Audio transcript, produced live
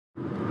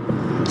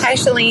Hi,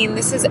 Shalene.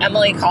 This is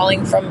Emily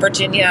calling from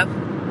Virginia.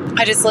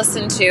 I just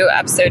listened to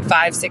episode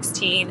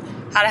 516,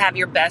 How to Have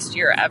Your Best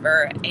Year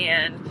Ever.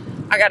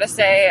 And I got to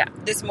say,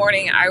 this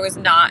morning I was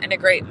not in a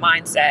great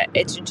mindset.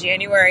 It's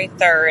January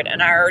 3rd,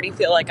 and I already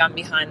feel like I'm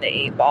behind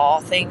the 8 ball.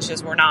 Things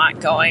just were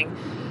not going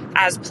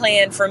as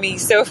planned for me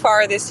so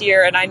far this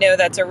year. And I know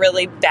that's a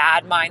really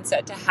bad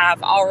mindset to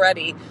have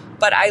already,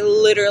 but I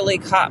literally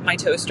caught my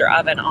toaster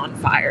oven on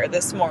fire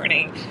this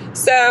morning.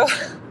 So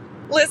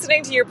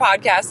listening to your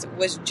podcast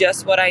was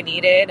just what I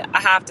needed. I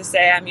have to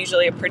say, I'm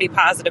usually a pretty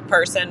positive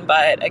person,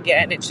 but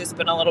again, it's just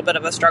been a little bit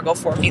of a struggle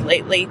for me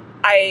lately.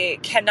 I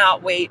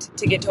cannot wait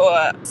to get to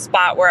a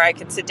spot where I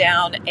can sit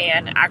down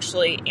and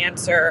actually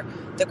answer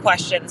the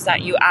questions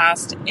that you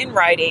asked in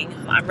writing.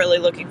 I'm really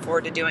looking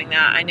forward to doing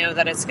that. I know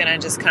that it's going to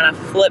just kind of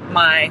flip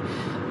my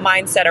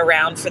mindset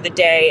around for the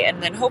day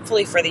and then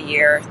hopefully for the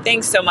year.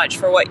 Thanks so much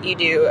for what you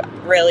do.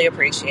 Really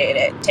appreciate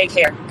it. Take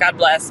care. God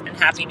bless and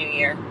Happy New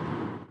Year.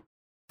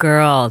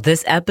 Girl,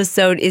 this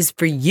episode is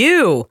for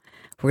you.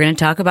 We're going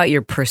to talk about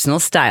your personal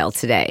style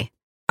today.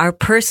 Our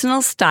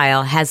personal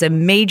style has a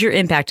major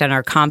impact on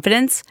our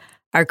confidence,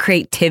 our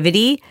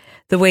creativity,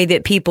 the way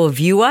that people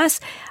view us,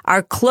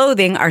 our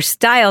clothing, our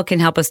style can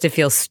help us to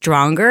feel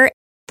stronger.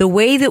 The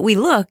way that we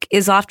look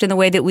is often the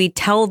way that we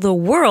tell the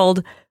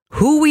world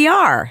who we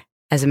are.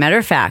 As a matter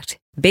of fact,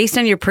 based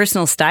on your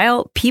personal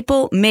style,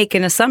 people make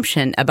an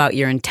assumption about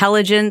your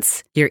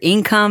intelligence, your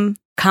income,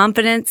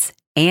 confidence,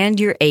 and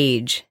your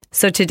age.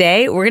 So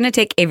today, we're going to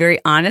take a very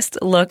honest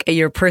look at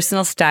your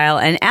personal style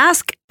and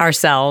ask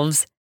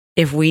ourselves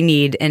if we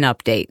need an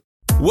update.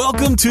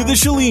 Welcome to The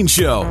Shalene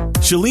Show.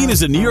 Shalene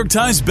is a New York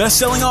Times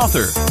bestselling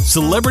author,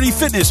 celebrity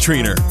fitness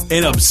trainer,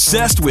 and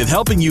obsessed with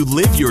helping you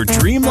live your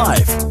dream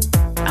life.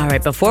 All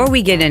right, before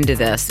we get into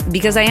this,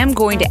 because I am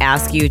going to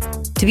ask you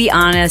to be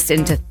honest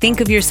and to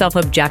think of yourself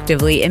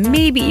objectively and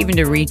maybe even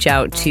to reach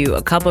out to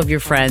a couple of your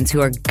friends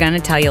who are going to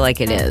tell you like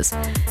it is.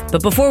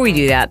 But before we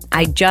do that,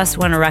 I just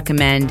want to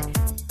recommend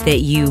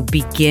that you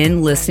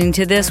begin listening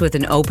to this with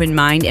an open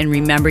mind and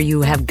remember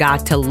you have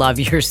got to love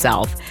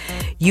yourself.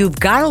 You've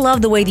got to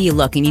love the way that you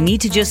look and you need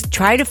to just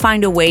try to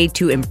find a way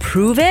to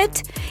improve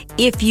it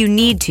if you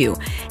need to.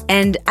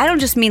 And I don't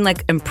just mean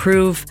like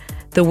improve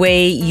the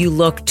way you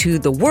look to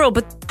the world,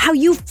 but how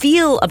you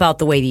feel about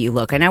the way that you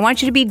look. And I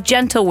want you to be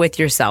gentle with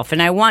yourself and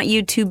I want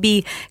you to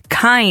be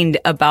kind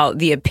about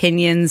the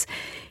opinions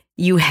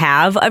you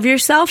have of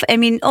yourself. I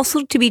mean,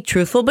 also to be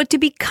truthful, but to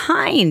be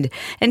kind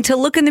and to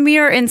look in the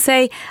mirror and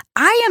say,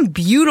 I am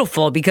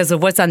beautiful because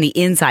of what's on the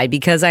inside,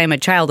 because I am a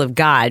child of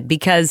God,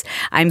 because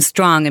I'm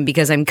strong and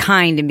because I'm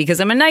kind and because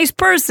I'm a nice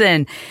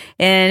person.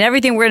 And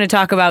everything we're going to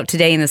talk about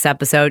today in this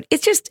episode,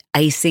 it's just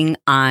icing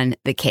on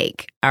the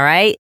cake. All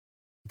right?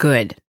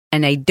 Good.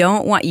 And I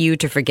don't want you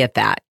to forget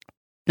that.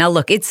 Now,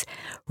 look, it's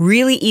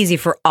really easy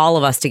for all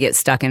of us to get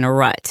stuck in a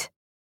rut.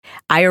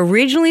 I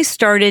originally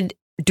started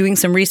doing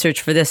some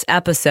research for this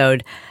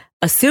episode,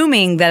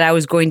 assuming that I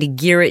was going to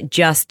gear it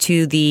just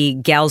to the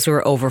gals who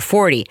are over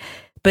 40.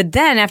 But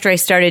then after I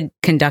started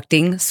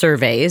conducting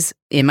surveys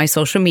in my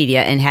social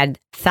media and had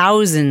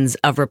thousands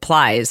of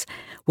replies,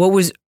 what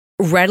was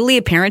readily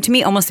apparent to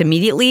me almost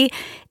immediately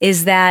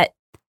is that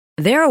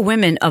there are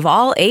women of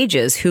all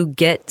ages who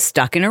get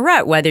stuck in a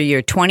rut, whether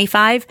you're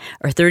 25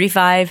 or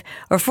 35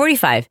 or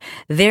 45.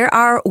 There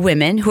are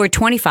women who are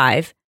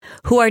 25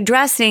 who are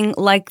dressing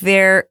like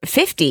they're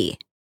 50.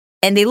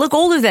 And they look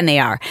older than they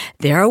are.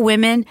 There are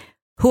women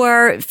who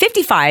are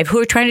 55 who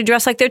are trying to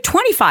dress like they're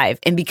 25.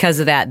 And because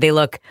of that, they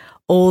look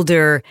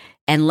older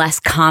and less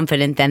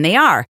confident than they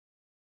are.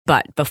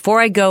 But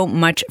before I go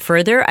much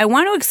further, I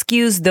want to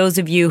excuse those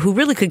of you who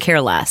really could care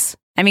less.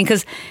 I mean,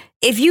 because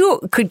if you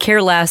could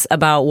care less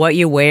about what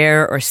you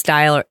wear or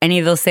style or any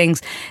of those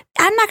things,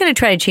 I'm not going to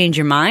try to change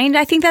your mind.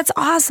 I think that's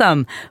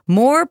awesome.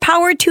 More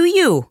power to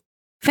you.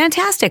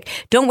 Fantastic.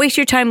 Don't waste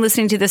your time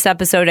listening to this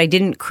episode. I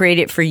didn't create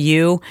it for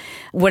you.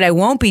 What I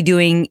won't be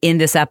doing in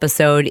this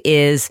episode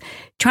is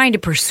trying to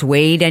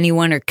persuade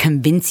anyone or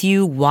convince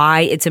you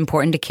why it's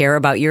important to care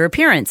about your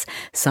appearance.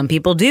 Some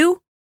people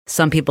do.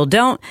 Some people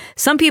don't.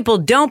 Some people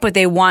don't, but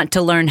they want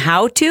to learn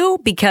how to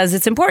because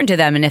it's important to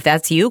them. And if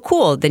that's you,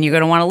 cool, then you're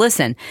going to want to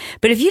listen.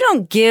 But if you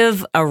don't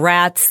give a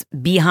rat's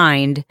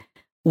behind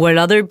what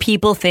other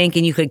people think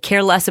and you could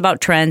care less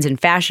about trends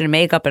and fashion and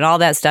makeup and all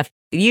that stuff,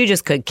 you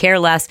just could care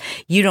less.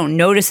 You don't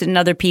notice it in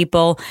other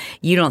people.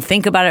 You don't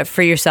think about it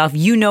for yourself.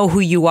 You know who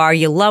you are.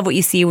 You love what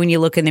you see when you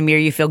look in the mirror.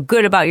 You feel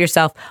good about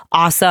yourself.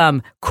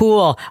 Awesome.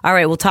 Cool. All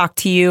right. We'll talk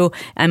to you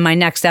in my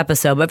next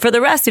episode. But for the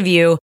rest of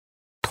you,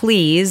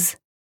 please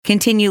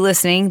continue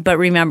listening, but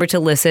remember to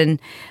listen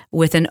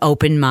with an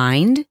open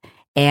mind.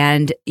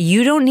 And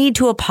you don't need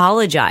to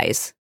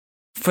apologize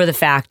for the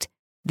fact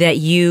that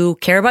you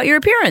care about your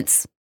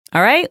appearance.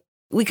 All right?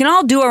 We can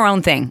all do our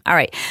own thing. All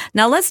right.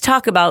 Now let's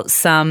talk about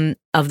some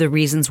of the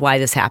reasons why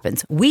this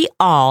happens. We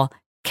all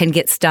can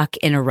get stuck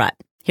in a rut.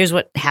 Here's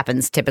what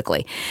happens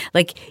typically.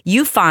 Like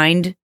you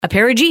find a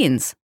pair of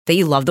jeans that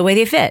you love the way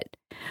they fit,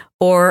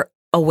 or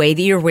a way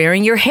that you're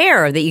wearing your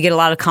hair, that you get a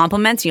lot of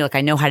compliments. And you're like,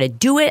 I know how to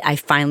do it. I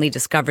finally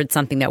discovered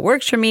something that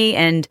works for me.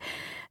 And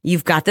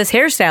you've got this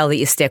hairstyle that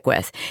you stick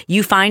with.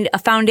 You find a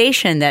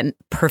foundation that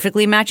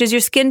perfectly matches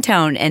your skin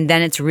tone. And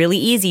then it's really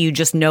easy. You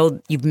just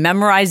know you've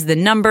memorized the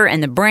number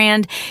and the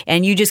brand,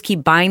 and you just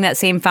keep buying that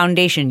same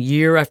foundation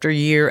year after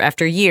year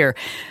after year.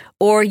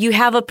 Or you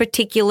have a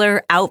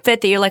particular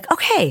outfit that you're like,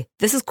 okay,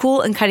 this is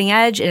cool and cutting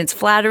edge and it's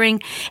flattering.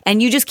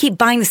 And you just keep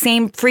buying the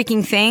same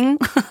freaking thing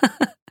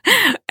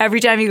every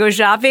time you go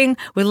shopping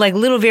with like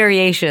little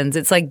variations.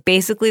 It's like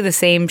basically the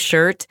same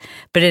shirt,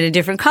 but in a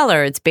different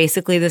color. It's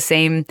basically the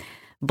same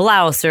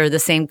blouse or the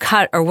same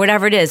cut or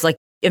whatever it is. Like,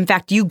 in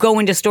fact, you go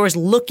into stores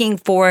looking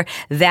for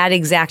that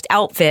exact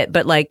outfit,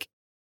 but like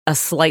a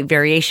slight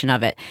variation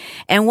of it.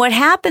 And what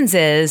happens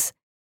is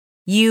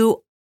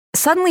you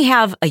suddenly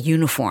have a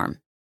uniform.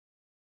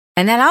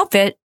 And that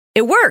outfit,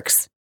 it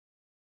works.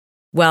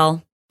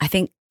 Well, I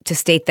think to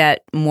state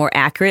that more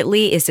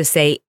accurately is to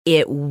say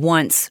it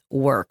once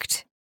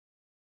worked.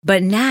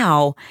 But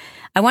now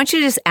I want you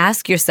to just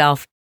ask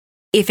yourself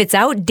if it's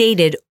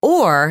outdated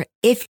or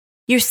if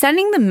you're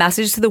sending the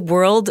message to the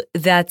world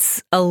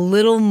that's a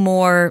little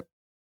more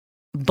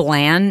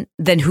bland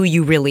than who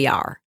you really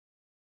are.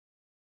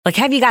 Like,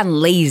 have you gotten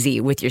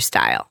lazy with your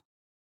style?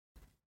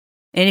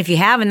 And if you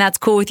have, and that's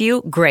cool with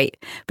you, great.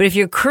 But if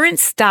your current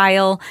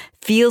style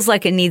feels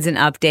like it needs an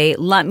update,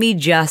 let me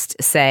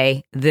just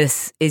say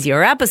this is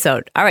your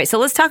episode. All right, so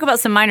let's talk about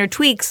some minor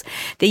tweaks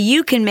that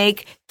you can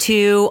make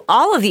to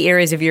all of the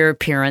areas of your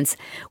appearance,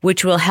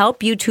 which will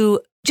help you to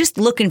just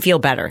look and feel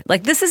better.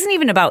 Like, this isn't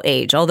even about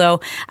age, although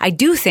I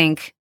do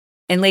think,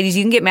 and ladies,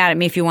 you can get mad at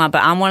me if you want,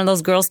 but I'm one of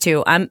those girls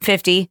too. I'm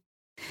 50,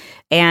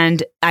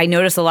 and I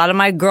notice a lot of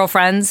my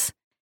girlfriends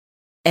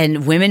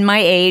and women my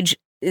age,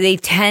 they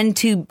tend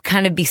to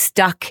kind of be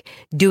stuck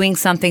doing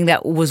something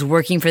that was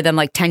working for them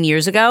like 10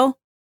 years ago.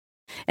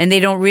 And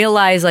they don't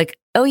realize like,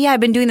 oh yeah, I've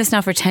been doing this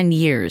now for 10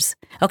 years.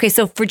 Okay,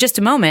 so for just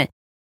a moment,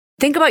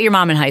 think about your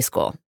mom in high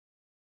school.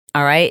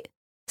 All right.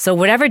 So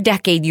whatever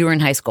decade you were in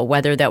high school,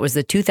 whether that was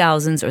the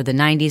 2000s or the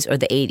 90s or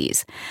the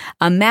 80s,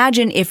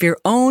 imagine if your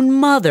own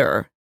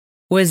mother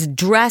was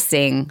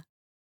dressing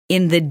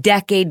in the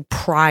decade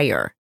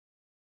prior.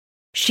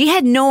 She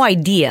had no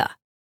idea.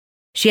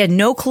 She had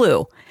no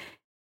clue.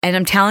 And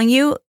I'm telling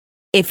you,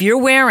 if you're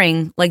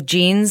wearing like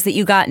jeans that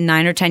you got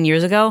 9 or 10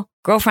 years ago,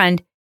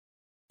 girlfriend,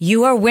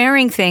 you are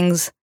wearing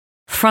things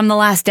from the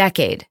last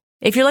decade.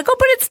 If you're like, oh,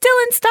 but it's still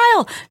in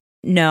style.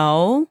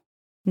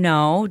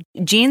 No,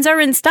 jeans are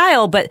in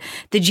style, but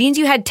the jeans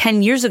you had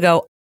 10 years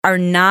ago are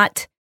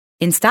not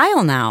in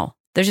style now.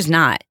 They're just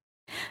not.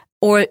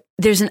 Or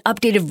there's an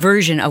updated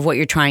version of what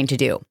you're trying to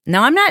do.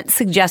 Now, I'm not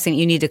suggesting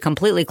you need to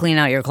completely clean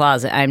out your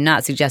closet. I'm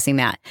not suggesting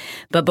that.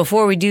 But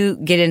before we do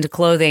get into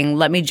clothing,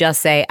 let me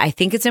just say, I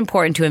think it's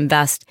important to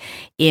invest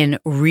in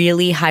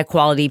really high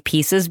quality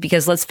pieces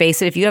because let's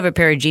face it, if you have a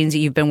pair of jeans that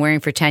you've been wearing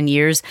for 10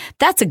 years,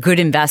 that's a good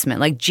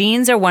investment. Like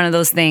jeans are one of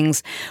those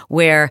things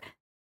where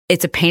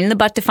it's a pain in the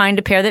butt to find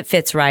a pair that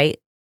fits right.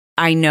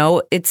 I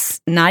know it's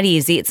not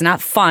easy. It's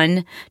not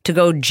fun to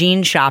go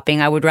jean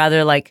shopping. I would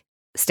rather like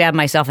stab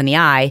myself in the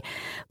eye.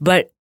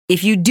 But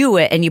if you do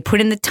it and you put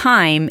in the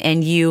time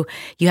and you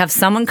have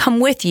someone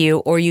come with you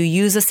or you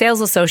use a sales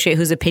associate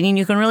whose opinion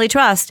you can really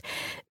trust,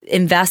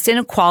 invest in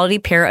a quality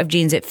pair of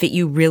jeans that fit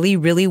you really,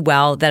 really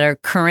well, that are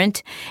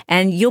current,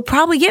 and you'll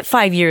probably get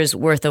 5 years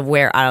worth of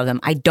wear out of them.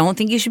 I don't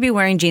think you should be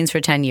wearing jeans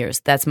for 10 years.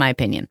 That's my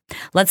opinion.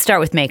 Let's start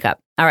with makeup.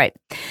 All right.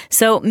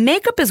 So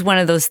makeup is one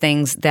of those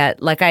things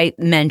that, like I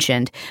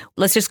mentioned,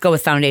 let's just go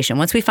with foundation.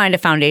 Once we find a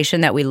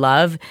foundation that we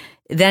love,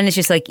 then it's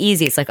just like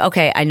easy. It's like,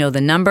 okay, I know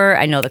the number,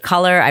 I know the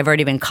color, I've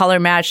already been color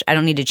matched. I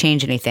don't need to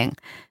change anything.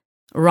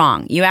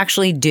 Wrong. You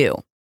actually do.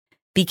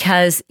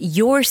 Because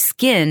your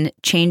skin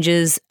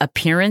changes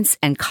appearance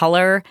and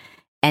color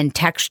and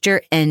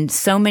texture and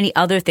so many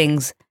other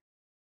things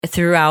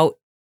throughout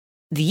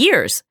the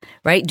years,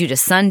 right? Due to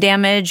sun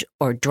damage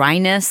or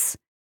dryness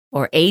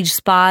or age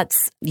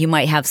spots, you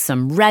might have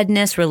some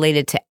redness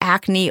related to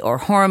acne or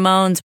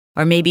hormones,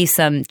 or maybe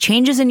some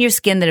changes in your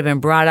skin that have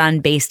been brought on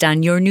based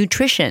on your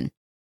nutrition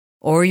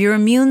or your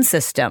immune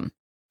system.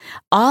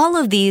 All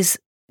of these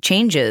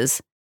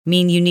changes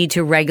mean you need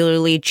to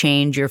regularly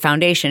change your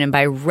foundation. And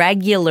by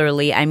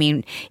regularly, I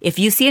mean, if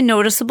you see a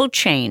noticeable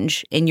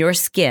change in your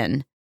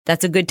skin,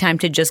 that's a good time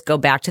to just go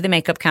back to the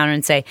makeup counter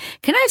and say,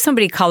 can I have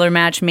somebody color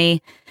match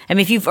me? I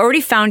mean, if you've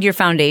already found your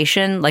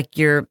foundation, like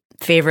your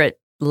favorite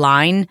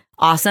line,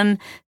 awesome.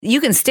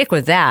 You can stick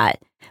with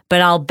that.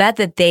 But I'll bet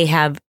that they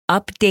have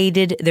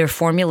updated their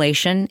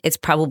formulation. It's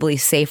probably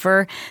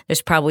safer.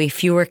 There's probably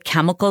fewer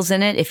chemicals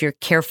in it if you're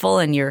careful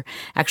and you're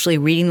actually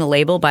reading the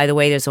label. By the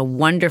way, there's a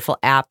wonderful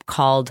app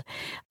called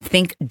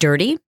Think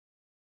Dirty,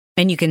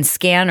 and you can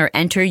scan or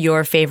enter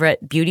your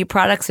favorite beauty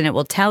products and it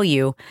will tell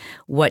you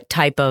what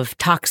type of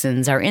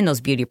toxins are in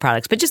those beauty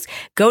products. But just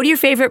go to your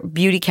favorite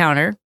beauty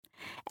counter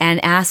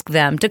and ask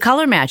them to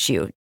color match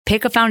you.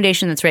 Pick a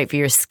foundation that's right for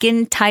your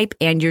skin type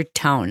and your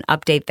tone.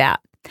 Update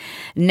that.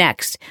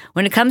 Next,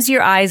 when it comes to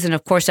your eyes, and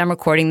of course I'm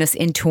recording this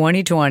in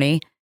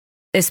 2020,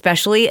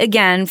 especially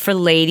again for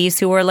ladies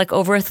who are like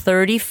over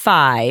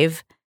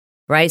 35,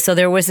 right? So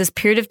there was this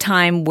period of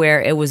time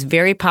where it was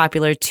very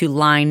popular to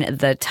line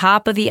the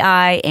top of the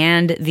eye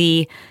and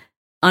the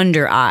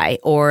under eye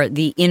or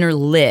the inner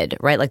lid,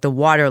 right? Like the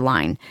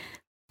waterline.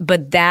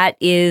 But that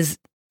is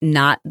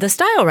not the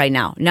style right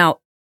now. Now,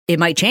 it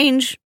might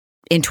change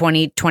in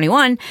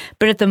 2021,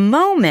 but at the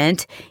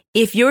moment,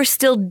 if you're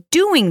still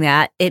doing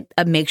that, it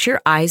makes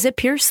your eyes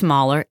appear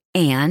smaller,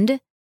 and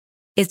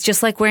it's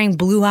just like wearing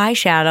blue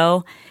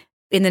eyeshadow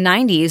in the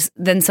 90s.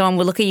 Then someone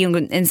would look at you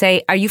and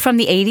say, are you from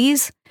the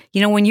 80s?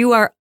 You know, when you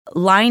are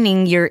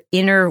lining your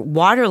inner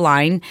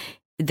waterline,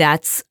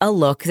 that's a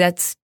look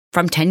that's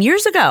from 10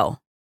 years ago.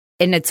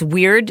 And it's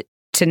weird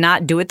to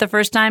not do it the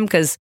first time,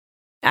 because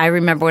I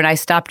remember when I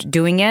stopped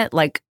doing it,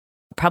 like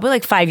probably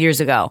like 5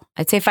 years ago.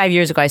 I'd say 5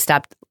 years ago, I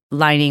stopped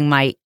lining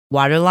my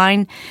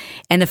waterline.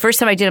 And the first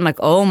time I did, I'm like,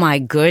 oh my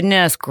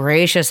goodness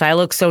gracious, I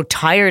look so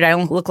tired. I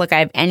don't look like I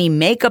have any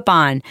makeup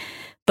on.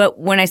 But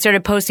when I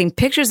started posting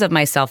pictures of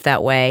myself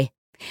that way,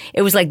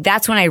 it was like,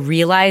 that's when I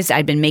realized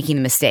I'd been making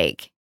a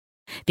mistake.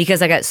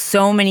 Because I got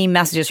so many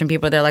messages from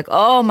people. They're like,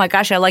 oh my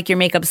gosh, I like your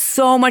makeup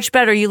so much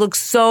better. You look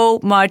so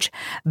much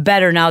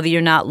better now that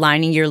you're not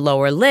lining your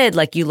lower lid.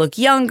 Like, you look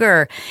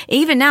younger.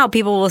 Even now,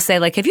 people will say,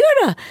 like, have you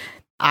had a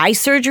eye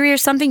surgery or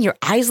something? Your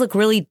eyes look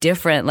really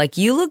different. Like,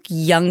 you look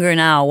younger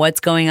now. What's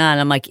going on?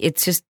 I'm like,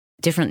 it's just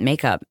different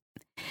makeup.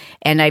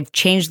 And I've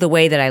changed the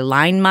way that I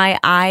line my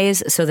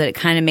eyes so that it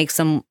kind of makes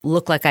them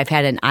look like I've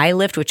had an eye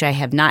lift, which I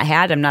have not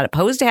had. I'm not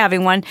opposed to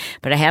having one,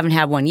 but I haven't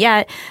had one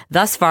yet.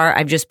 Thus far,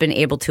 I've just been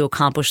able to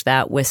accomplish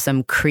that with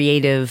some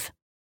creative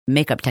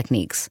makeup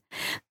techniques.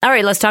 All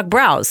right, let's talk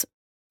brows.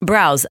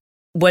 Brows.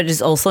 What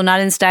is also not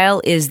in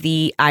style is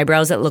the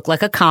eyebrows that look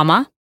like a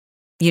comma.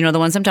 You know the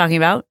ones I'm talking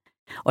about?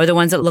 Or the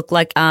ones that look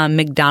like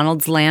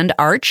McDonald's land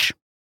arch.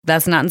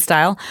 That's not in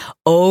style.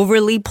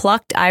 Overly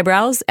plucked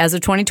eyebrows as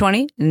of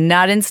 2020,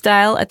 not in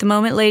style at the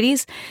moment,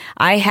 ladies.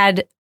 I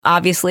had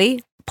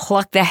obviously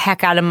plucked the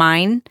heck out of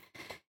mine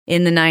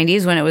in the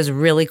 90s when it was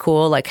really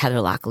cool, like Heather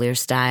Locklear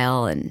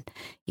style. And,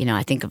 you know,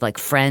 I think of like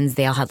Friends.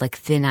 They all had like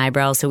thin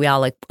eyebrows. So we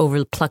all like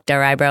over plucked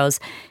our eyebrows.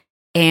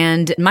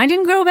 And mine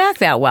didn't grow back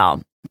that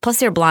well. Plus,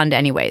 they're blonde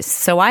anyways.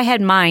 So I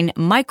had mine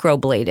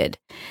microbladed.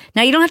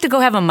 Now, you don't have to go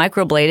have them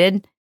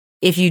microbladed.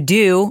 If you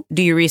do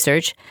your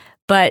research.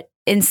 But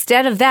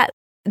instead of that,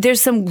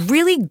 there's some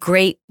really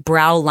great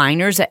brow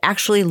liners that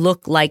actually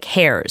look like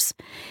hairs.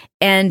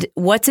 And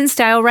what's in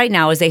style right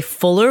now is a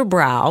fuller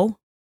brow,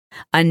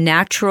 a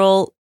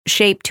natural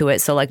shape to it.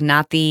 So like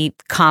not the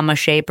comma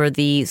shape or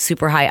the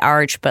super high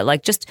arch, but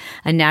like just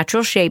a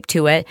natural shape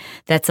to it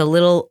that's a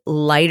little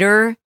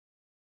lighter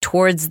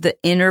towards the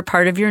inner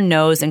part of your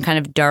nose and kind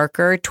of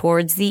darker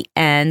towards the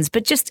ends,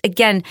 but just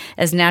again,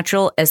 as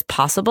natural as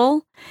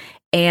possible.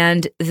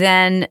 And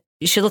then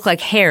you should look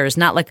like hairs,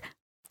 not like,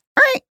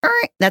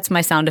 that's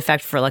my sound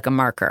effect for like a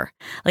marker.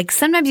 Like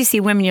sometimes you see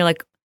women, you're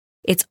like,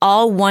 it's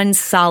all one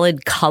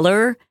solid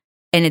color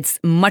and it's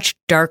much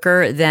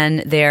darker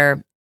than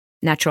their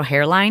natural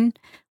hairline,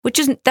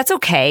 that's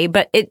okay,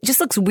 but it just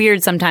looks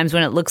weird sometimes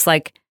when it looks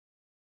like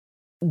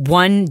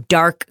one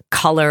dark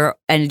color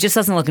and it just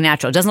doesn't look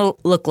natural. It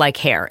doesn't look like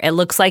hair. It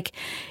looks like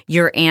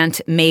your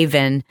Aunt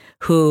Maven,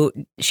 who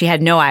she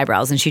had no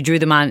eyebrows and she drew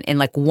them on in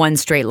like one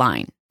straight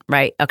line,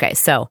 right? Okay,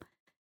 so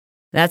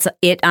that's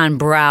it on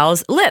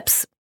brows.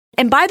 Lips.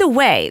 And by the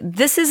way,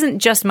 this isn't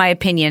just my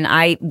opinion.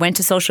 I went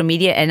to social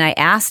media and I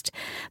asked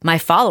my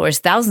followers,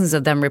 thousands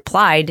of them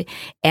replied,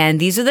 and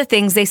these are the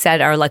things they said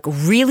are like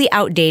really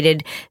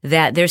outdated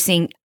that they're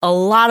seeing a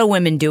lot of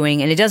women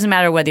doing. And it doesn't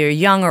matter whether you're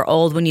young or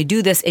old. When you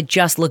do this, it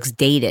just looks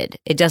dated.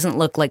 It doesn't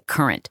look like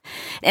current.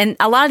 And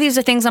a lot of these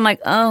are things I'm like,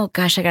 oh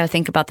gosh, I got to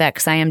think about that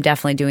because I am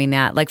definitely doing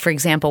that. Like, for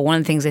example, one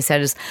of the things they said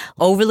is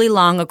overly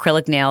long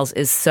acrylic nails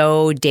is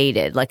so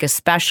dated, like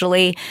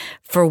especially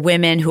for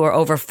women who are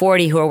over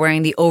 40 who are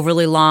wearing the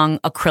overly long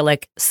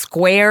acrylic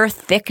square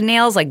thick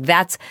nails. Like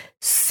that's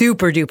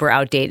super duper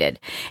outdated.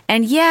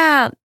 And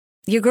yeah,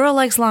 your girl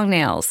likes long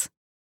nails.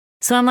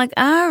 So I'm like,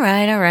 all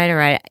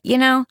right. You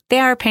know, they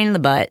are a pain in the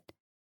butt.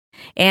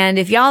 And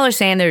if y'all are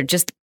saying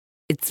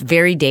it's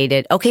very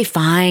dated, okay,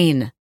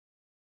 fine.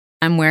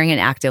 I'm wearing an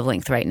active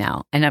length right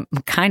now. And I'm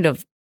kind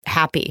of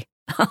happy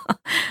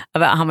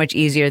about how much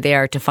easier they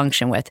are to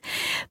function with.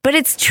 But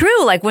it's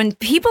true. Like when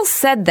people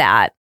said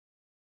that,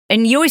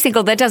 and you always think,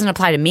 oh, that doesn't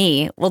apply to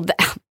me. Well,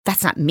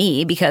 that's not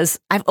me because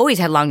I've always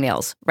had long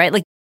nails, right?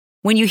 Like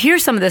when you hear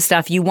some of this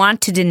stuff, you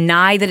want to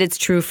deny that it's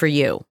true for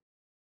you.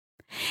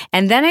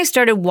 And then I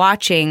started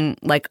watching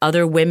like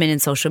other women in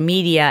social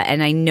media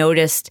and I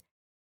noticed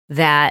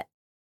that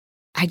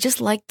I just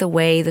like the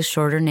way the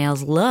shorter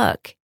nails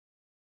look.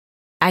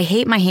 I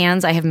hate my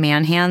hands. I have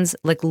man hands.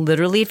 Like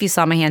literally, if you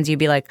saw my hands, you'd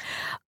be like,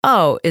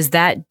 oh, is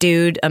that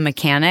dude a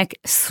mechanic?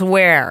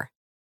 Swear.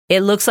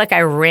 It looks like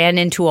I ran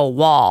into a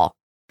wall.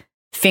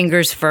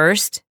 Fingers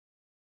first.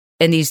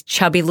 And these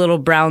chubby little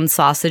brown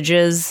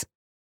sausages.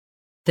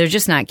 They're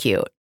just not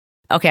cute.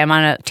 Okay, I'm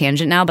on a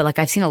tangent now, but like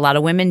I've seen a lot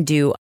of women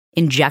do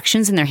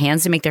injections in their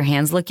hands to make their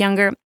hands look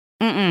younger.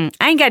 I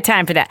ain't got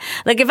time for that.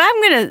 Like, if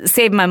I'm going to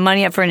save my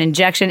money up for an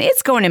injection,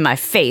 it's going in my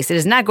face. It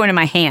is not going in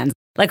my hands.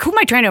 Like, who am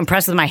I trying to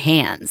impress with my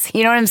hands?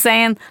 You know what I'm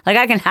saying? Like,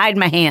 I can hide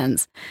my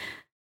hands.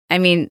 I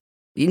mean,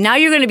 now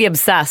you're going to be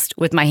obsessed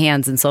with my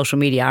hands in social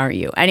media, aren't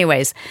you?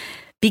 Anyways,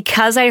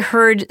 because I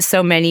heard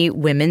so many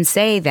women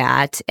say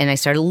that, and I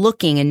started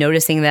looking and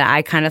noticing that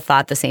I kind of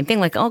thought the same thing,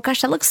 like, oh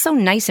gosh, that looks so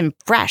nice and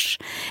fresh.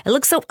 It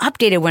looks so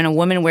updated when a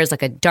woman wears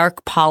like a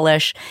dark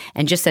polish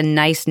and just a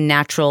nice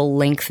natural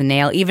length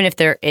nail, even if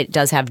it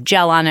does have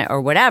gel on it or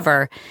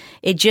whatever.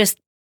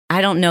 I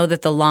don't know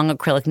that the long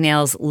acrylic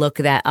nails look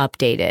that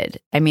updated.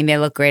 I mean, they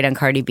look great on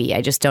Cardi B.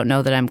 I just don't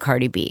know that I'm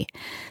Cardi B.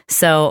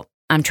 So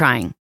I'm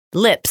trying.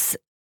 Lips.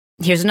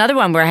 Here's another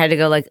one where I had to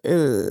go like,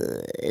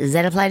 does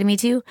that apply to me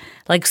too?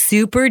 Like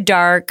super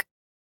dark,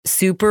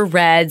 super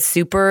red,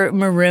 super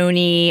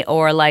maroony,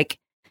 or like,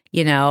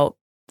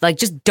 like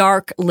just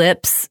dark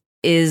lips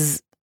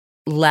is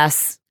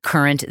less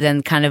current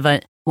than kind of a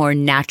more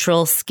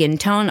natural skin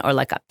tone, or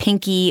like a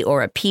pinky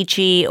or a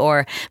peachy,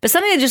 but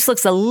something that just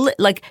looks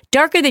like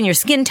darker than your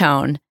skin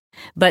tone,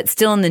 but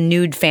still in the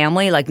nude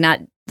family, like not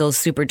those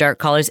super dark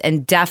colors.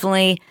 And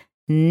definitely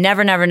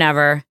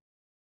never,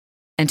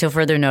 until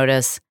further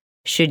notice,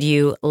 should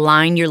you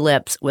line your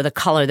lips with a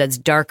color that's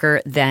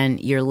darker than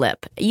your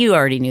lip. You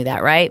already knew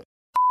that, right?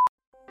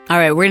 All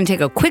right, we're going to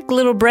take a quick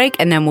little break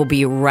and then we'll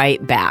be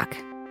right back.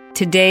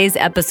 Today's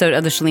episode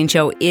of The Chalene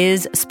Show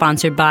is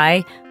sponsored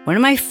by one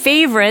of my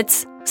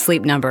favorites,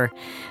 Sleep Number.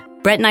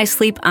 Brett and I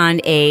sleep on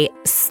a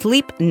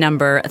Sleep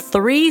Number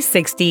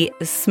 360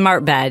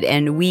 smart bed,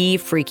 and we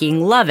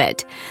freaking love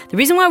it. The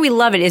reason why we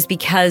love it is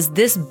because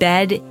this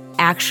bed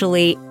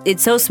actually,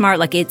 it's so smart,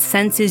 like it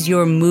senses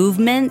your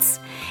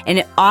movements and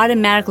it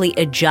automatically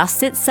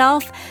adjusts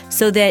itself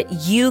so that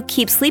you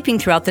keep sleeping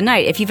throughout the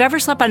night. If you've ever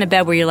slept on a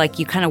bed where you're like,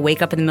 you kind of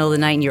wake up in the middle of the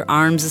night and your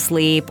arm's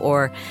asleep,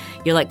 or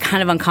you're like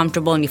kind of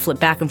uncomfortable and you flip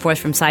back and forth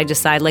from side to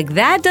side, like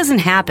that doesn't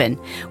happen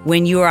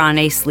when you are on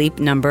a Sleep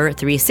Number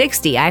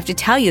 360. I have to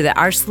tell you that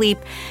our sleep,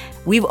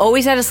 we've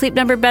always had a Sleep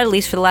Number bed, at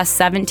least for the last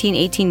 17,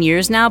 18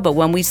 years now. But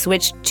when we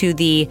switched to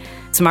the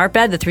smart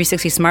bed, the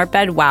 360 smart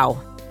bed,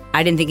 wow,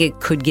 I didn't think it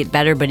could get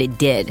better, but it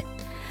did.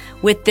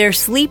 With their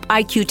Sleep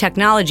IQ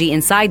technology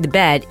inside the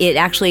bed, it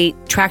actually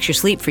tracks your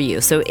sleep for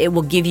you. So it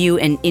will give you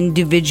an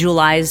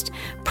individualized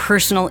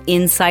personal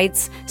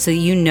insights so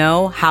you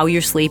know how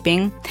you're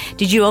sleeping.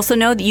 Did you also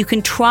know that you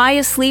can try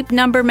a Sleep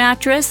Number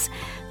mattress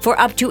for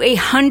up to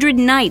 100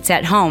 nights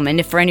at home? And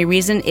if for any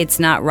reason it's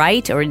not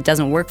right or it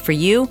doesn't work for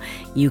you,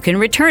 you can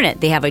return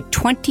it. They have a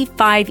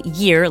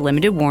 25-year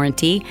limited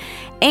warranty,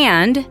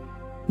 and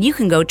you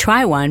can go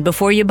try one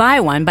before you buy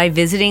one by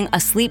visiting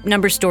a Sleep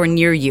Number store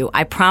near you.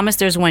 I promise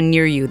there's one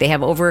near you. They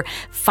have over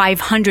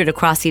 500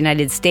 across the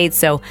United States.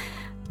 So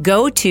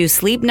go to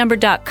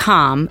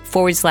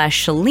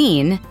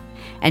sleepnumber.com/Chalene,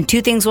 and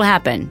two things will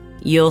happen.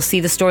 You'll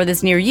see the store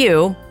that's near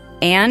you,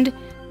 and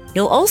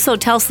you'll also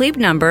tell Sleep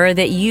Number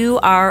that you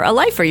are a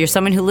lifer. You're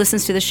someone who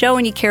listens to the show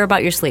and you care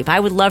about your sleep. I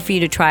would love for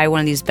you to try one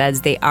of these beds.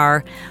 They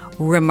are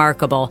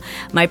remarkable.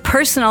 My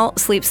personal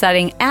sleep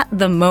setting at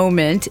the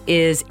moment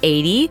is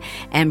 80,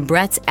 and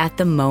Brett's at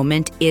the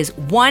moment is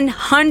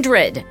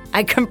 100.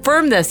 I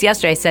confirmed this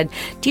yesterday. I said,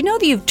 do you know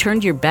that you've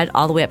turned your bed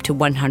all the way up to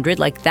 100?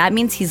 Like that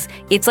means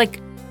it's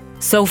like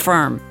so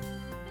firm.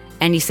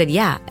 And he said,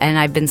 yeah, and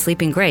I've been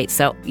sleeping great.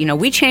 So,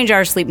 we change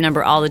our Sleep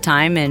Number all the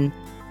time, and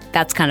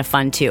that's kind of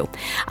fun too.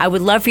 I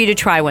would love for you to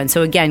try one.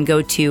 So again,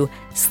 go to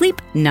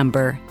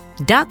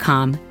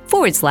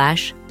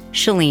sleepnumber.com/Chalene,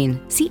 Chalene.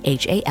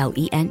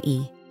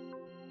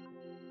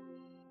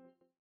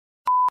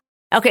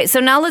 Okay, so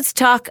now let's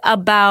talk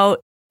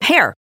about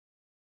hair.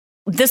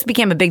 This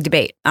became a big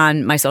debate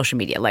on my social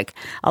media. Like,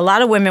 a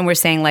lot of women were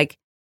saying, like,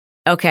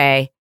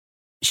 okay,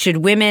 should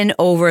women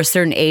over a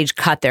certain age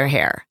cut their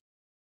hair?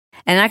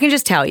 And I can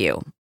just tell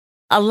you,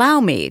 allow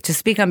me to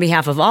speak on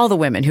behalf of all the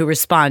women who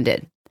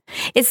responded.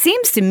 It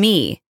seems to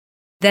me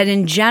that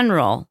in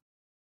general,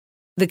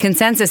 the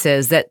consensus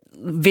is that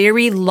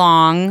very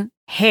long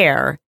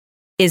hair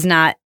is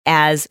not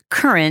as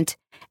current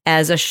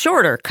as a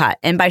shorter cut.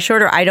 And by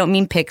shorter, I don't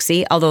mean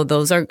pixie, although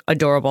those are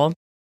adorable,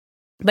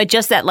 but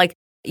just that, like,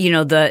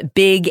 the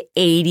big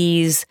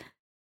 80s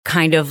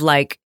kind of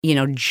like,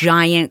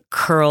 giant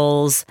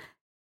curls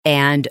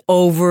and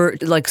over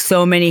like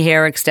so many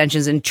hair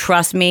extensions. And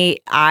trust me,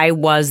 I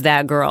was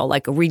that girl,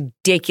 like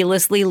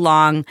ridiculously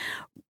long,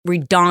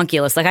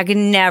 redonkulous. Like I could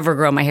never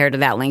grow my hair to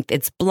that length.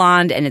 It's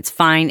blonde and it's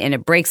fine and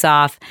it breaks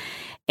off.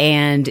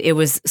 And it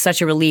was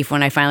such a relief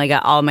when I finally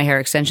got all my hair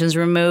extensions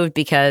removed,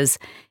 because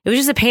it was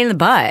just a pain in the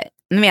butt.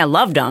 I mean, I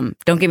loved them.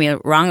 Don't get me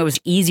wrong. It was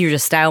easier to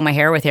style my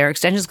hair with hair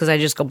extensions because I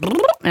just go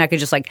and I could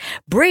just like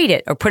braid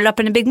it or put it up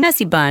in a big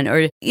messy bun,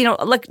 or,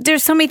 like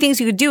there's so many things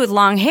you could do with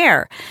long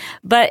hair.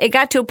 But it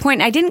got to a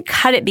point, I didn't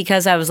cut it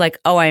because I was like,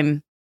 oh,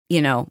 I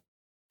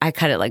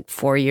cut it like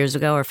 4 years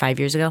ago or 5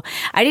 years ago.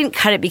 I didn't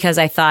cut it because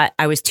I thought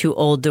I was too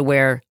old to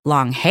wear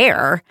long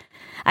hair.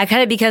 I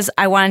cut it because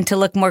I wanted to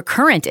look more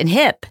current and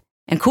hip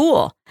and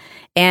cool.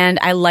 And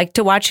I like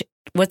to watch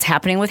what's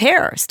happening with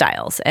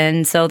hairstyles.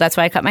 And so that's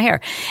why I cut my hair.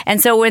 And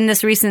so in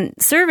this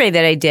recent survey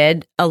that I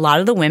did, a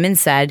lot of the women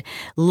said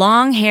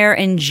long hair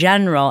in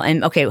general.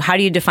 And okay, how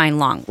do you define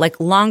long? Like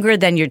longer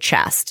than your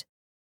chest.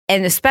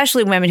 And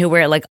especially women who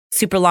wear like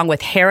super long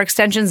with hair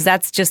extensions.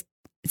 That's just,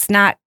 it's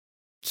not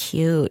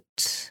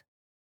cute.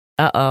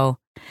 Uh-oh.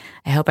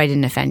 I hope I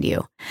didn't offend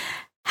you.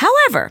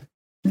 However,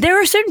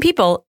 there are certain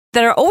people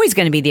that are always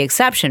going to be the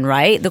exception,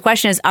 right? The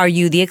question is, are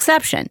you the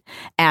exception?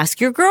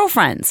 Ask your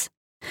girlfriends.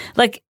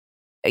 Like,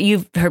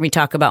 you've heard me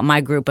talk about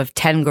my group of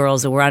 10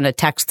 girls that were on a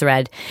text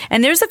thread.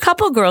 And there's a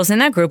couple girls in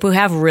that group who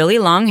have really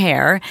long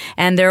hair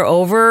and they're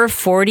over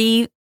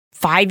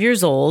 45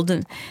 years old.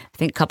 I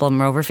think a couple of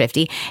them are over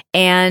 50.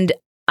 And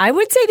I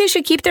would say they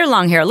should keep their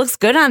long hair. It looks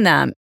good on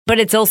them, but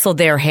it's also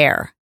their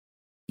hair.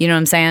 You know what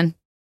I'm saying?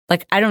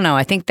 Like, I don't know.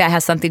 I think that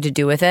has something to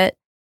do with it.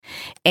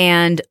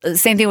 And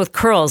same thing with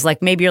curls.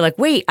 Like maybe you're like,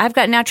 wait, I've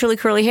got naturally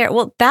curly hair.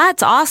 Well,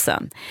 that's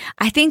awesome.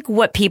 I think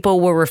what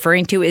people were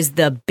referring to is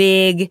the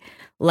big,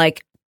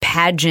 like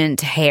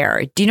pageant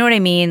hair. Do you know what I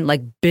mean?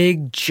 Like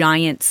big,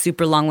 giant,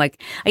 super long.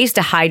 Like I used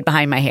to hide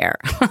behind my hair.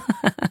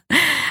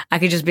 I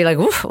could just be like,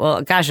 oof,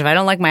 well, gosh, if I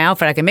don't like my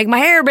outfit, I can make my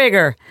hair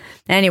bigger.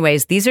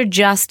 Anyways, these are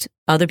just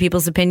other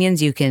people's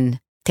opinions. You can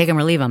take them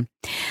or leave them.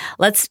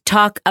 Let's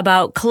talk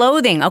about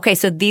clothing. Okay,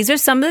 so these are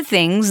some of the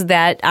things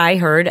that I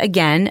heard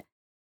again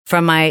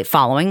from my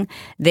following.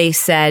 They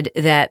said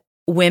that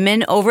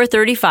women over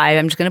 35,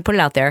 I'm just going to put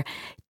it out there,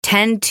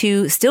 tend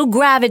to still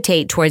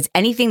gravitate towards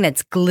anything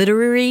that's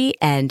glittery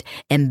and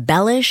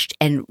embellished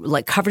and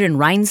like covered in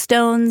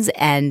rhinestones,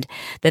 and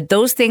that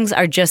those things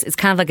are just, it's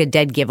kind of like a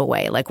dead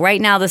giveaway. Like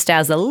right now, the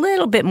style's a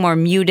little bit more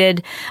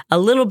muted, a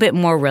little bit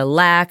more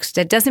relaxed.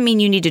 That doesn't mean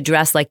you need to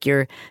dress like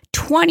your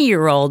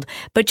 20-year-old,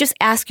 but just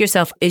ask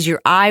yourself, is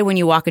your eye when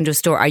you walk into a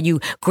store, are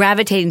you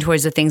gravitating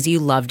towards the things you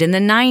loved in the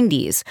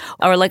 90s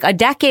or like a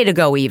decade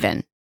ago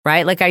even?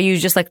 Right? Like, are you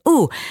just like,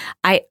 ooh,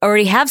 I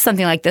already have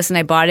something like this and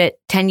I bought it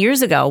 10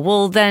 years ago.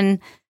 Well, then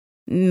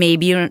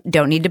maybe you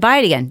don't need to buy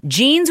it again.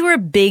 Jeans were a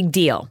big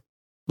deal.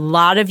 A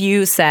lot of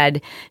you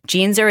said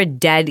jeans are a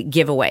dead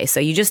giveaway.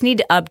 So you just need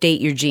to update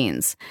your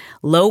jeans.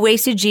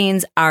 Low-waisted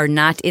jeans are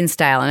not in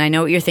style. And I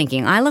know what you're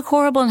thinking. I look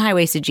horrible in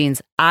high-waisted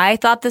jeans. I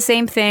thought the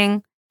same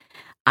thing.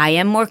 I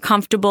am more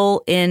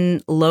comfortable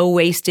in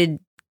low-waisted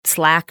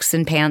slacks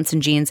and pants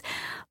and jeans.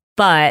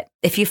 But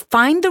if you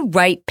find the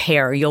right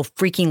pair, you'll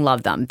freaking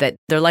love them. That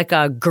they're like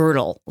a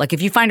girdle. Like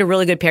if you find a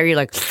really good pair, you're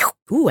like,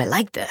 ooh, I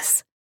like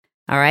this.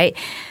 All right.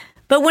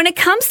 But when it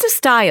comes to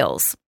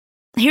styles,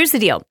 here's the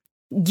deal.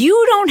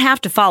 You don't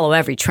have to follow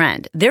every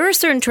trend. There are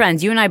certain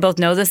trends, you and I both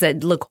know this,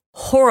 that look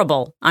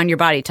horrible on your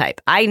body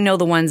type. I know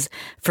the ones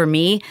for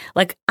me.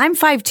 Like I'm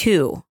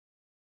 5'2",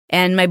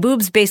 and my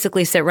boobs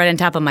basically sit right on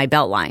top of my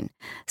belt line.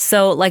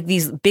 So like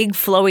these big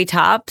flowy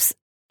tops,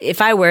 if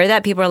I wear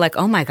that, people are like,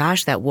 oh my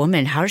gosh, that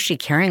woman, how is she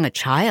carrying a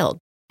child?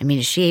 I mean,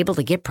 is she able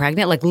to get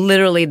pregnant? Like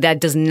literally, that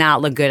does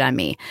not look good on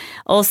me.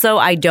 Also,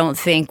 I don't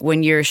think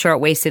when you're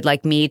short-waisted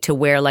like me to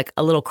wear like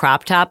a little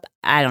crop top,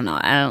 I don't know.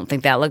 I don't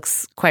think that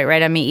looks quite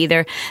right on me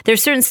either.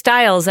 There's certain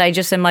styles I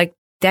just am like,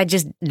 that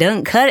just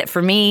doesn't cut it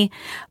for me.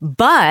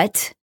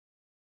 But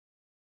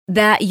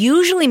that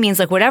usually means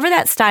like whatever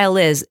that style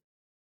is,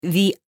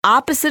 the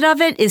opposite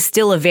of it is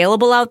still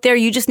available out there.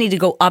 You just need to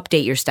go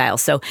update your style.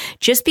 So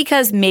just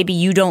because maybe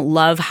you don't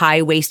love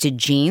high-waisted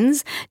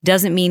jeans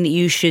doesn't mean that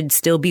you should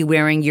still be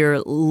wearing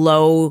your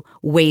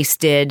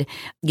low-waisted,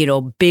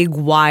 big,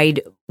 wide,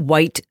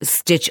 white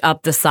stitch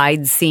up the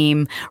side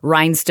seam,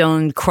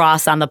 rhinestone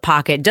cross on the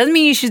pocket. Doesn't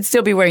mean you should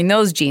still be wearing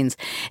those jeans.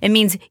 It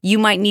means you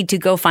might need to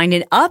go find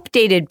an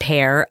updated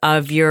pair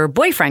of your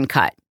boyfriend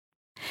cut.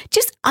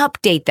 Just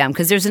update them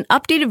because there's an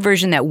updated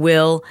version that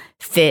will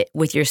fit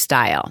with your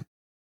style.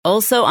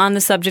 Also on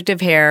the subject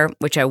of hair,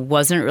 which I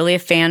wasn't really a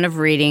fan of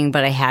reading,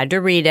 but I had to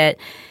read it,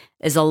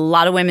 is a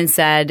lot of women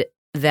said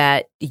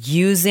that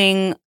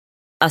using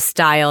a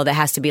style that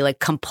has to be like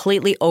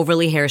completely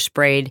overly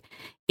hairsprayed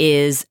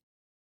is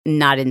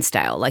not in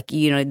style. Like,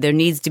 there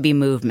needs to be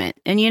movement.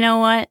 And you know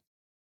what?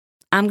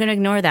 I'm going to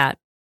ignore that.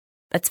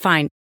 That's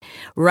fine.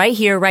 Right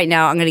here, right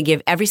now, I'm going to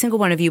give every single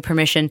one of you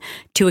permission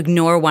to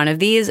ignore one of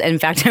these. In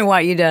fact, I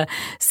want you to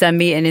send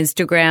me an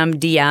Instagram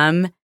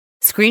DM,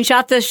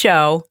 screenshot the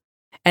show,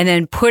 and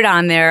then put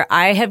on there,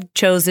 I have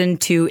chosen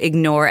to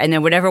ignore, and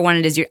then whatever one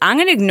it is, I'm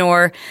going to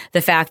ignore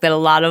the fact that a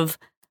lot of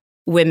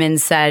women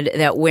said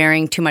that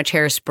wearing too much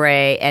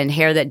hairspray and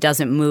hair that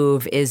doesn't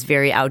move is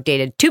very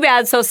outdated. Too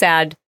bad, so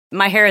sad.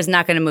 My hair is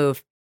not going to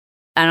move.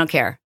 I don't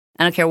care.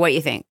 I don't care what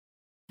you think.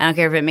 I don't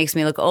care if it makes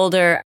me look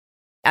older.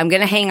 I'm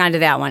going to hang on to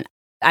that one.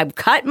 I've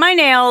cut my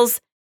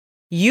nails.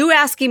 You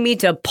asking me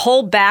to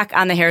pull back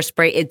on the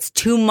hairspray, it's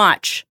too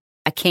much.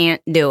 I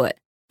can't do it.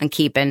 I'm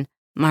keeping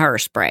my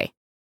hairspray.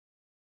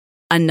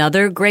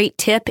 Another great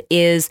tip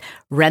is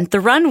Rent the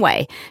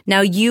Runway.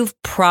 Now, you've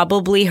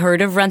probably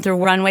heard of Rent the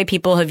Runway.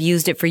 People have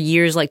used it for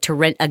years, like to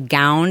rent a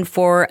gown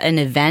for an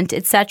event,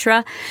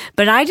 etc.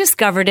 But I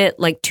discovered it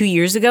like 2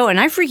 years ago, and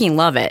I freaking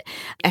love it.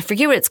 I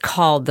forget what it's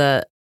called.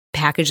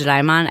 package that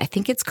I'm on, I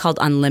think it's called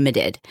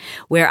Unlimited,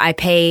 where I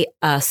pay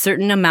a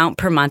certain amount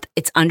per month.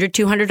 It's under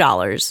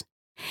 $200.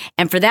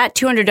 And for that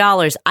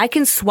 $200, I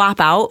can swap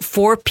out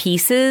 4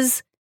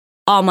 pieces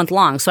all month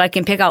long. So I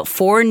can pick out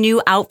 4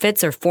 new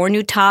outfits or 4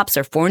 new tops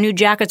or 4 new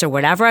jackets or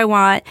whatever I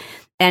want.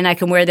 And I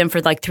can wear them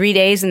for like 3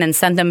 days and then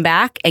send them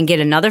back and get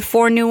another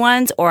 4 new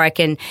ones, or I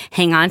can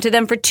hang on to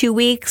them for 2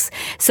 weeks.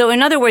 So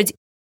in other words,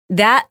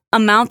 that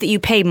amount that you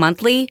pay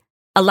monthly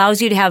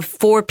allows you to have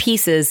 4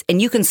 pieces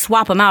and you can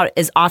swap them out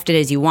as often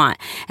as you want.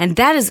 And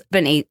that has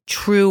been a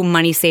true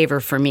money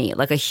saver for me,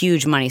 like a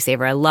huge money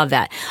saver. I love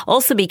that.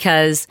 Also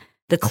because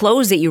the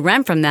clothes that you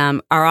rent from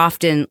them are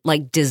often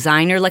like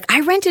designer. Like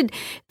I rented,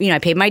 I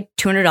paid my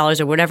 $200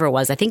 or whatever it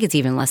was. I think it's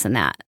even less than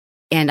that.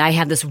 And I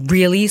have this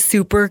really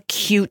super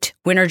cute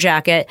winter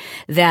jacket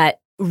that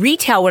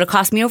retail would have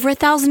cost me over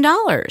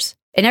 $1,000.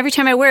 And every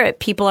time I wear it,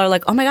 people are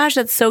like, oh my gosh,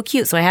 that's so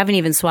cute. So I haven't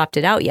even swapped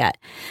it out yet.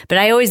 But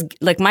I always,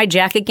 like my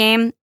jacket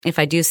game, if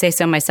I do say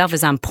so myself,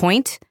 is on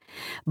point.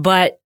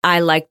 But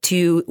I like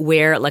to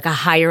wear like a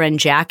higher end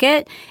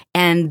jacket.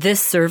 And this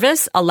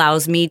service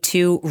allows me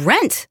to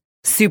rent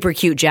super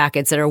cute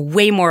jackets that are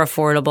way more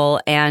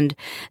affordable. And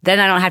then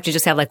I don't have to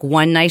just have like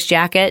one nice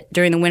jacket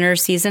during the winter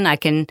season. I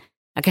can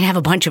have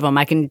a bunch of them.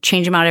 I can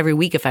change them out every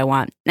week if I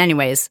want.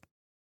 Anyways,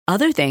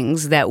 other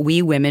things that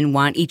we women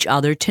want each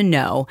other to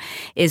know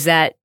is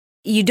that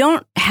you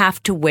don't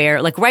have to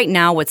wear, like right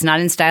now, what's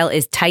not in style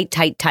is tight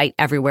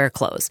everywhere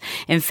clothes.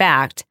 In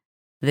fact,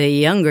 the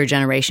younger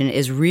generation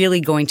is really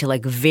going to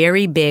like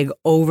very big,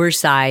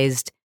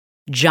 oversized,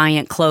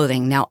 giant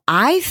clothing. Now,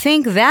 I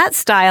think that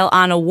style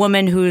on a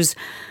woman who's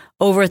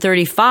over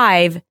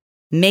 35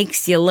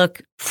 makes you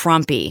look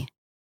frumpy.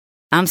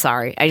 I'm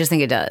sorry. I just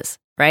think it does.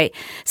 Right?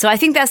 So I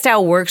think that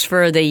style works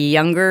for the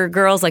younger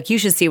girls. Like you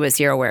should see what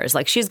Sierra wears.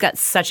 Like she's got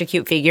such a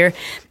cute figure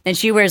and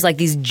she wears like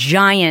these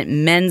giant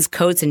men's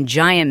coats and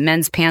giant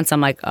men's pants.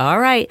 I'm like, all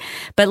right.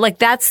 But like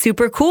that's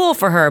super cool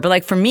for her. But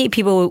like for me,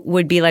 people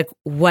would be like,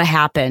 what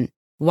happened?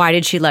 Why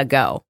did she let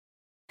go?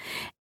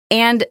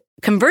 And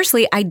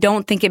conversely, I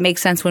don't think it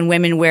makes sense when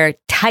women wear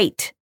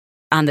tight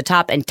on the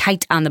top and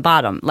tight on the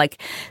bottom. Like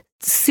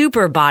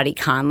super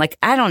bodycon. Like,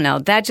 I don't know.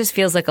 That just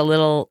feels like a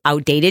little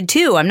outdated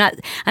too. I'm not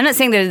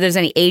saying that there's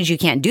any age you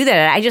can't do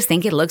that. I just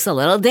think it looks a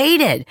little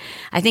dated.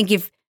 I think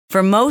if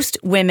for most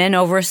women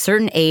over a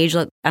certain age,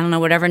 like, I don't know,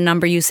 whatever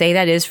number you say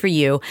that is for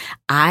you,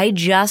 I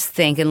just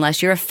think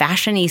unless you're a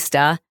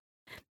fashionista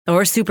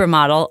or a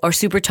supermodel or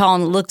super tall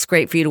and it looks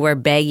great for you to wear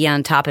baggy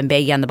on top and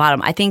baggy on the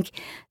bottom, I think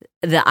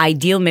the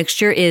ideal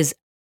mixture is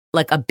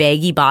like a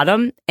baggy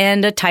bottom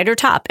and a tighter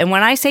top. And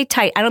when I say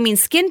tight, I don't mean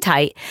skin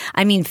tight.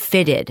 I mean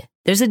fitted.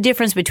 There's a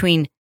difference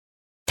between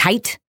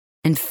tight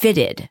and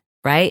fitted,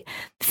 right?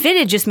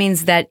 Fitted just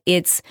means that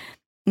it's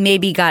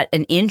maybe got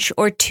an inch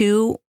or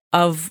 2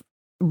 of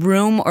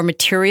room or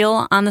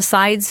material on the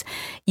sides.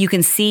 You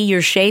can see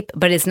your shape,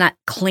 but it's not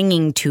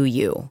clinging to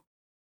you.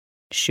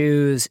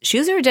 Shoes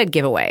are a dead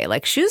giveaway.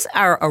 Like shoes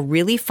are a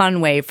really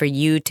fun way for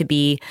you to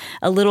be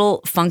a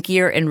little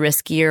funkier and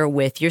riskier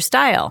with your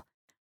style,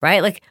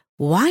 right? Like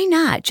why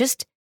not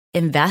just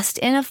invest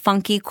in a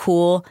funky,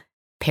 cool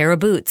pair of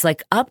boots?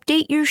 Like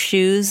update your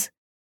shoes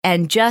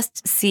and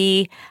just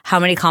see how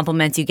many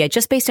compliments you get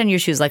just based on your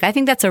shoes. Like I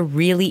think that's a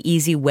really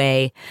easy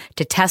way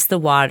to test the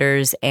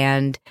waters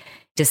and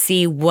to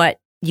see what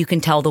you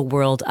can tell the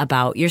world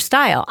about your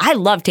style. I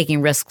love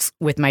taking risks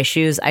with my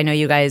shoes. I know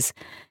you guys,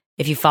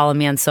 if you follow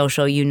me on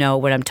social, you know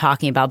what I'm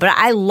talking about. But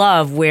I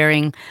love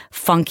wearing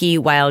funky,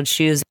 wild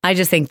shoes. I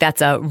just think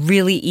that's a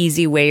really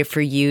easy way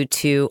for you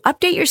to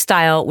update your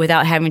style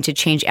without having to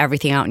change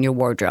everything out in your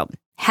wardrobe.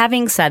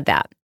 Having said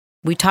that,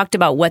 we talked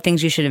about what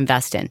things you should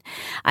invest in.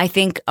 I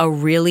think a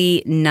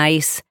really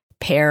nice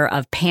pair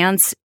of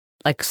pants,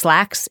 like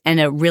slacks, and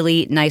a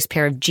really nice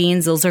pair of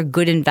jeans, those are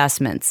good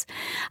investments.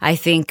 I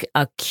think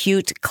a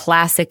cute,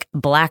 classic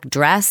black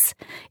dress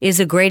is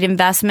a great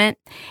investment.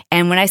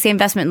 And when I say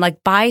investment,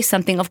 like buy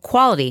something of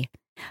quality.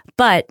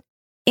 But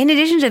in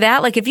addition to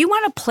that, like if you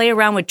want to play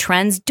around with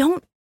trends,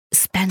 don't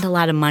spend a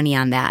lot of money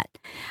on that.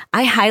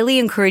 I highly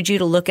encourage you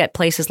to look at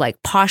places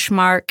like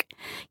Poshmark,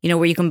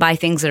 where you can buy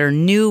things that are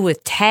new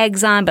with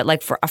tags on, but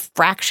like for a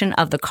fraction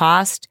of the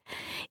cost.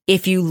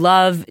 If you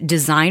love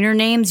designer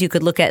names, you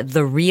could look at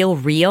The Real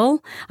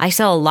Real. I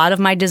sell a lot of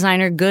my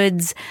designer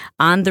goods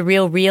on The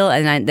Real Real,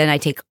 and then I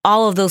take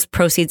all of those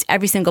proceeds,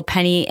 every single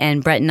penny,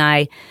 and Brett and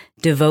I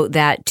devote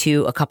that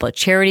to a couple of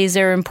charities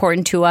that are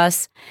important to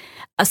us.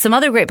 Some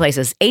other great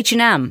places,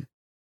 H&M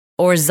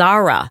or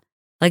Zara.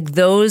 Like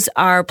those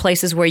are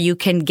places where you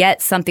can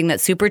get something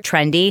that's super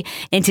trendy.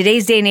 In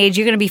today's day and age,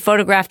 you're going to be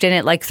photographed in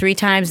it like 3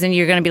 times and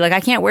you're going to be like, I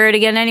can't wear it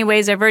again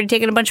anyways. I've already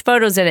taken a bunch of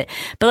photos in it.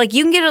 But like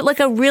you can get it like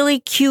a really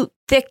cute,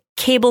 thick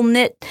cable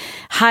knit,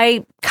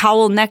 high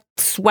cowl neck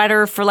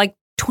sweater for like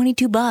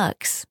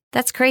 $22.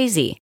 That's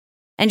crazy.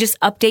 And just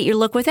update your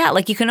look with that.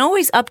 Like you can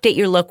always update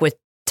your look with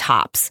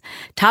tops.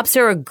 Tops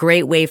are a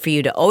great way for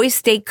you to always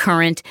stay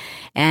current.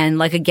 And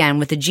like, again,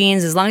 with the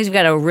jeans, as long as you've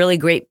got a really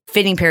great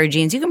fitting pair of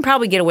jeans, you can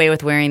probably get away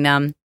with wearing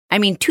them. I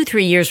mean,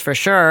 2-3 years for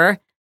sure.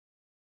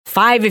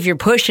 5 if you're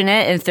pushing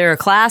it, if they're a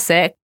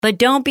classic. But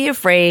don't be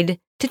afraid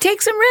to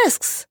take some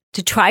risks,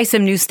 to try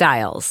some new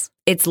styles.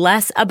 It's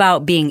less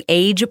about being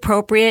age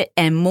appropriate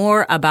and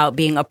more about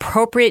being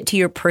appropriate to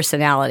your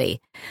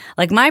personality.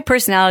 Like, my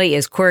personality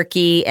is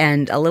quirky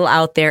and a little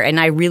out there, and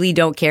I really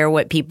don't care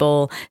what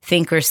people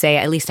think or say.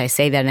 At least I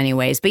say that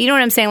anyways. But you know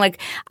what I'm saying?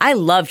 Like, I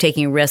love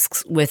taking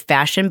risks with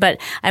fashion,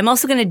 but I'm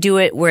also going to do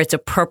it where it's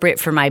appropriate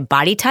for my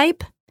body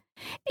type.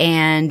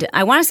 And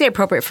I want to say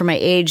appropriate for my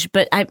age,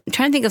 but I'm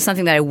trying to think of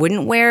something that I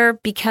wouldn't wear,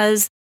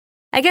 because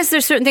I guess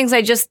there's certain things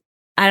I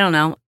don't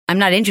know. I'm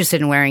not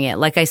interested in wearing it.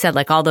 Like I said,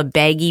 like all the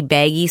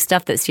baggy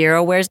stuff that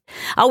Sierra wears.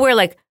 I'll wear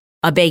like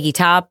a baggy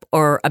top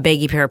or a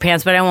baggy pair of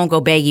pants, but I won't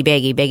go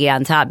baggy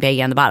on top,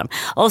 baggy on the bottom.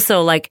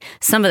 Also, like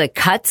some of the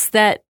cuts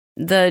that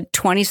the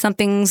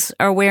 20-somethings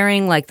are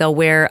wearing, like they'll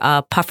wear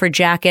a puffer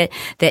jacket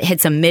that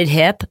hits a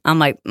mid-hip. I'm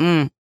like,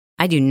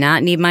 I do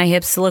not need my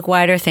hips to look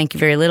wider. Thank you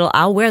very little.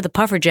 I'll wear the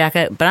puffer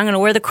jacket, but I'm going to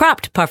wear the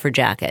cropped puffer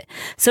jacket.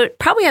 So it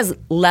probably has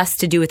less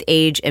to do with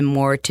age and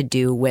more to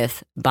do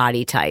with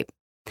body type.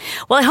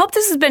 Well, I hope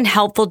this has been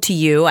helpful to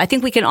you. I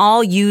think we can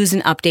all use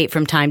an update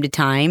from time to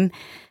time.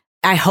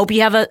 I hope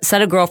you have a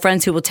set of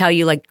girlfriends who will tell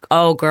you like,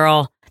 oh,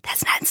 girl,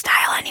 that's not in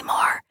style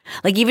anymore.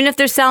 Like, even if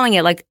they're selling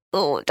it, like,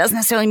 oh, it doesn't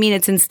necessarily mean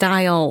it's in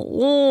style.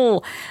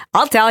 Oh,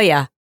 I'll tell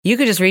you. You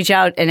could just reach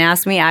out and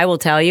ask me. I will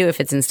tell you if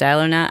it's in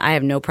style or not. I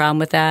have no problem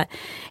with that.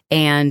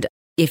 And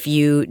if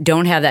you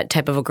don't have that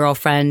type of a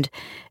girlfriend,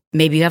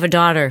 maybe you have a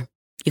daughter.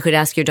 You could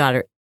ask your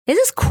daughter, is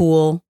this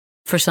cool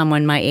for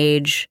someone my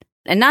age?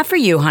 And not for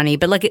you, honey,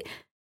 but like,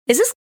 is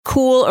this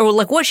cool? Or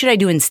like, what should I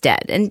do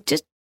instead? And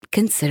just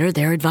consider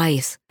their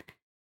advice.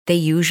 They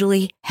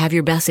usually have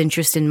your best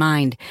interest in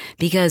mind,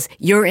 because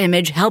your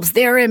image helps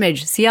their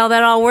image. See how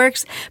that all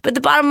works? But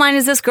the bottom line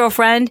is this,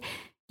 girlfriend,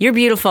 you're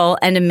beautiful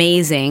and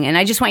amazing. And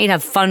I just want you to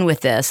have fun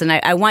with this. And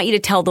I want you to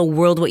tell the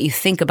world what you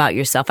think about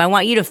yourself. I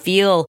want you to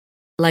feel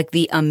like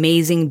the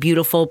amazing,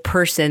 beautiful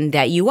person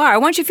that you are. I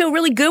want you to feel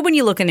really good when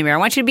you look in the mirror. I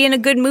want you to be in a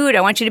good mood.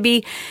 I want you to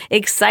be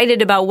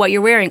excited about what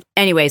you're wearing.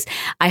 Anyways,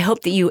 I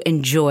hope that you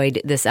enjoyed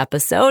this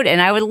episode,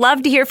 and I would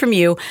love to hear from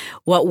you.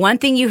 What one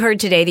thing you heard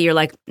today that you're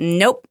like,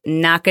 nope,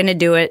 not going to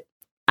do it.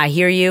 I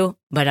hear you,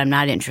 but I'm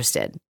not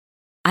interested.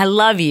 I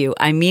love you.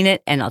 I mean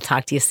it, and I'll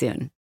talk to you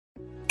soon.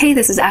 Hey,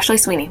 this is Ashley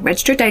Sweeney,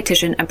 registered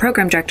dietitian and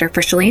program director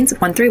for Shalene's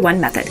 131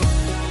 Method.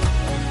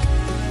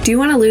 Do you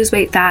want to lose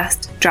weight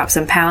fast, drop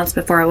some pounds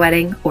before a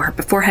wedding, or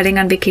before heading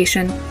on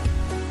vacation?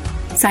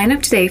 Sign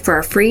up today for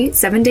a free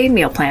 7-day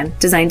meal plan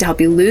designed to help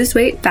you lose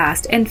weight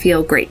fast and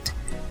feel great.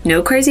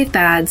 No crazy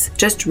fads,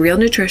 just real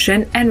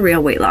nutrition and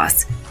real weight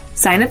loss.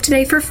 Sign up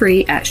today for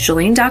free at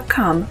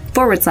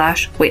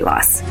Shalene.com/weight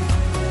loss.